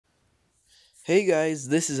Hey guys,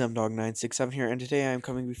 this is MDog967 here, and today I am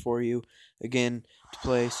coming before you again to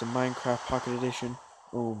play some Minecraft Pocket Edition.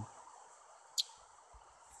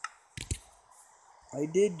 I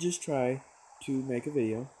did just try to make a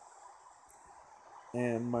video,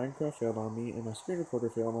 and Minecraft failed on me, and my screen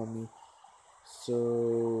recorder failed on me,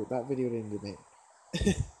 so that video didn't get made.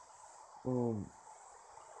 um,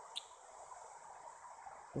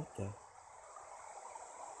 what the?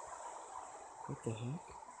 What the heck?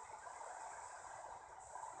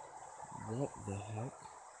 What the heck?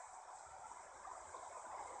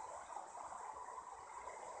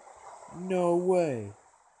 No way!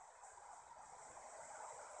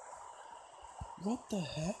 What the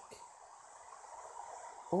heck?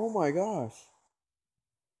 Oh my gosh!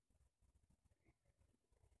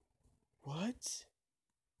 What?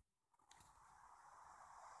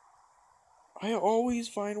 I always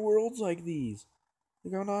find worlds like these.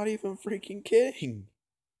 Like, I'm not even freaking kidding.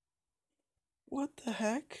 What the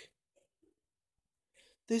heck?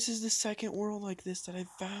 This is the second world like this that I've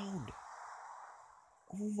found.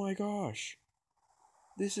 Oh my gosh.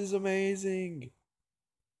 This is amazing.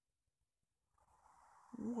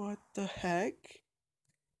 What the heck?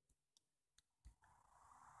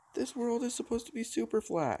 This world is supposed to be super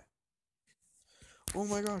flat. Oh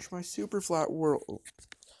my gosh, my super flat world.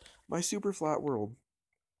 My super flat world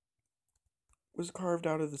was carved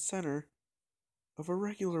out of the center of a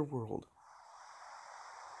regular world.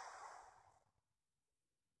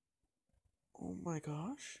 Oh my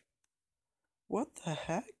gosh. What the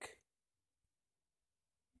heck?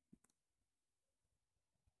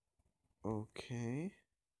 Okay.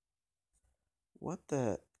 What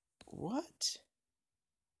the... What?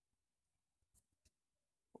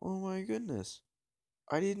 Oh my goodness.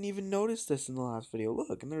 I didn't even notice this in the last video.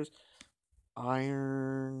 Look, and there's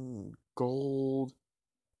iron, gold.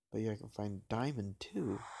 But yeah, I can find diamond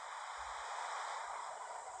too.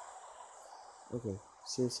 Okay,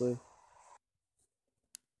 seriously.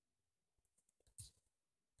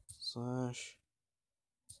 Slash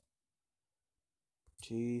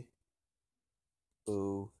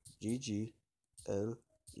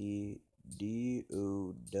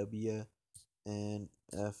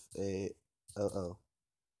TOGGLEDOWNFALL.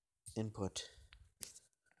 Input.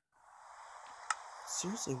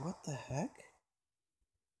 Seriously, what the heck?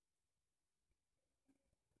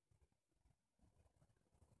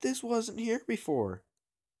 This wasn't here before.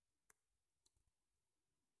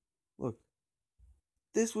 Look.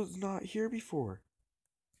 This was not here before.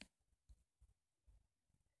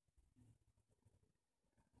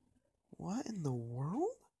 What in the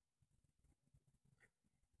world?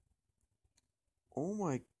 Oh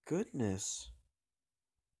my goodness.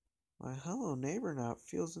 My hello neighbor now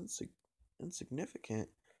feels insignificant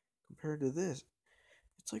compared to this.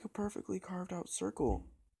 It's like a perfectly carved out circle.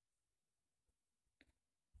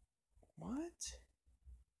 What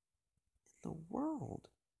in the world?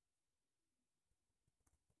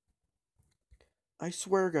 I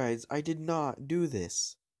swear, guys, I did not do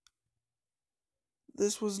this.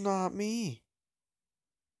 This was not me.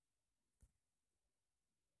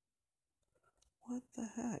 What the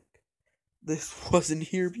heck? This wasn't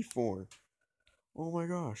here before. Oh my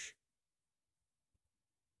gosh.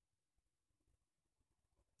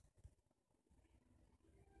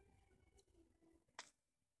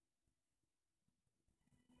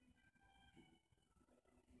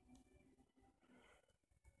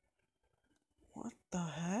 What the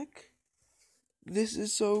heck? This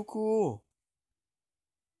is so cool.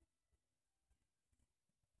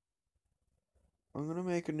 I'm gonna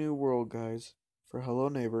make a new world, guys, for Hello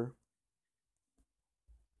Neighbor.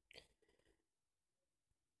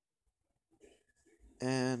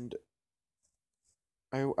 And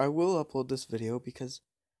I will upload this video because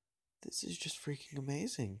this is just freaking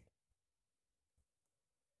amazing.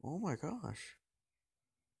 Oh my gosh.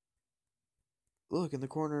 Look, in the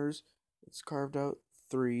corners, it's carved out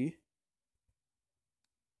 3.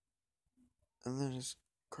 And then it's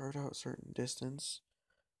carved out a certain distance.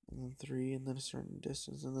 And then 3, and then a certain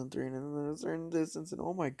distance, and then 3, and then a certain distance, and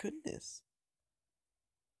oh my goodness.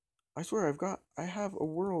 I swear, I have a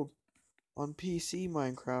world on PC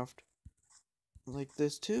Minecraft like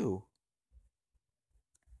this too.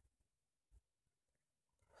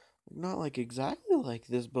 Not like exactly like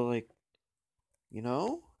this, but like, you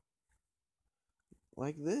know?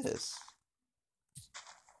 Like this.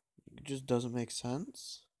 It just doesn't make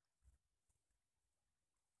sense.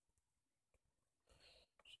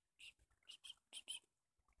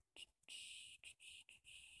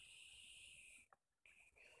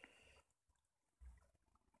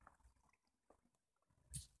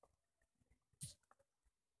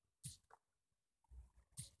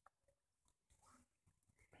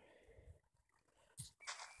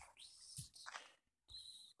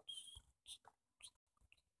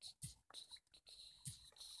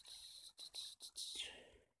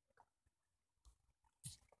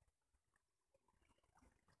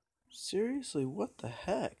 Seriously, what the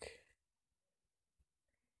heck?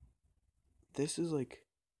 This is like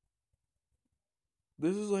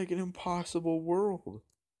an impossible world.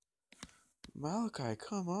 Malachi,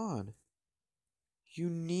 come on. You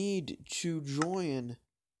need to join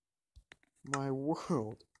my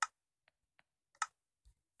world.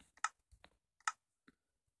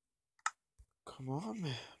 Come on,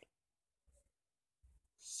 man.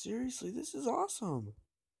 Seriously, this is awesome.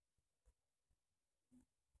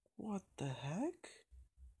 What the heck?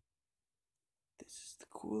 This is the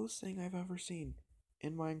coolest thing I've ever seen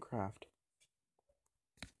in Minecraft.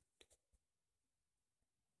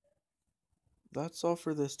 That's all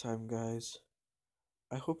for this time, guys.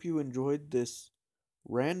 I hope you enjoyed this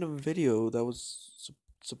random video that was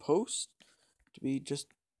supposed to be just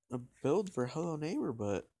a build for Hello Neighbor,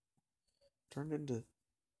 but turned into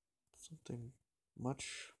something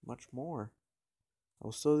much, much more.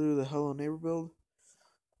 I'll still do the Hello Neighbor build,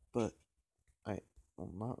 but well,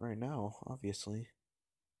 not right now, obviously.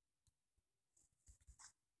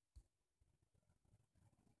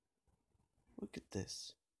 Look at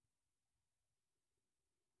this.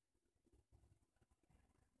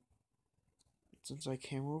 Since I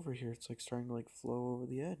came over here, it's like starting to like flow over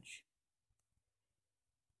the edge.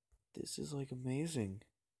 This is like amazing.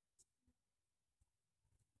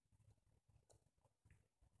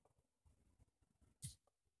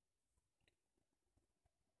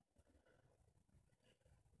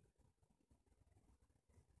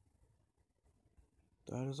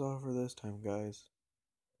 That is all for this time, guys.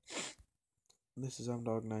 This is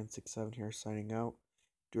MDog967 here signing out.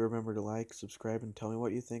 Do remember to like, subscribe, and tell me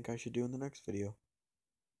what you think I should do in the next video.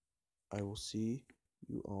 I will see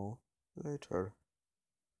you all later.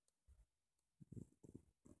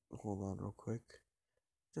 Hold on real quick.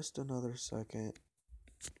 Just another second.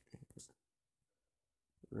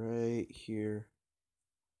 Right here.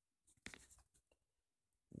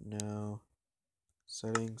 Now,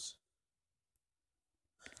 settings.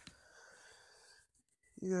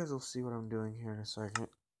 You guys will see what I'm doing here in a second.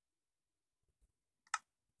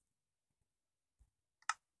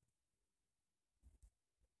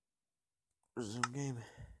 Resume game.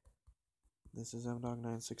 This is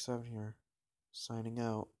MDog967 here, signing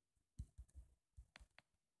out.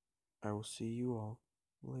 I will see you all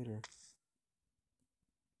later.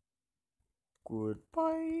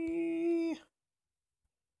 Goodbye.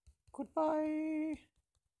 Goodbye.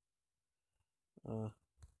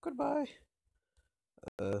 Goodbye.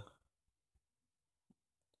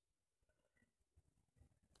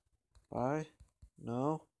 Bye.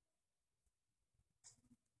 No.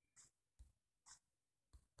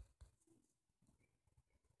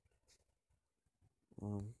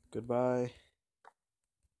 Goodbye.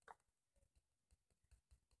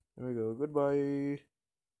 There we go. Goodbye.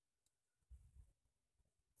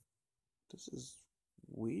 This is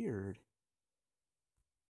weird.